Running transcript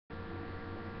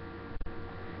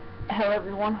Hello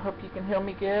everyone, hope you can hear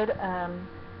me good.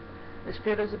 This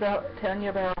video is about telling you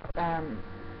about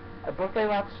a birthday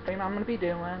live stream I'm going to be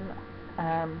doing.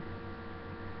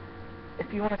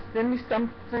 If you want to send me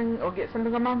something or get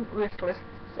something on my wish list,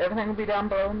 everything will be down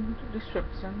below in the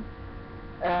description.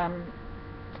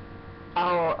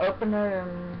 I'll open it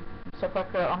and stuff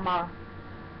like that on my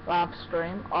live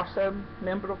stream. Also,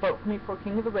 remember to vote for me for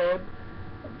King of the Web.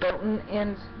 Voting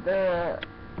ends the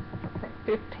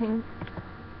 15th.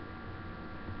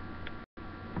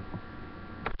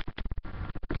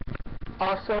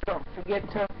 Also, don't forget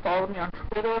to follow me on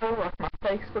Twitter, like my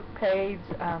Facebook page,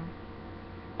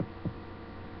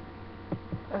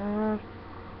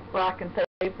 where I can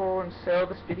favor and sell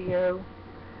this video.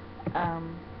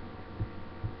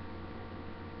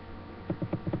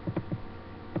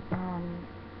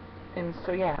 And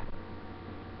so yeah,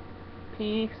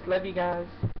 peace, love you guys.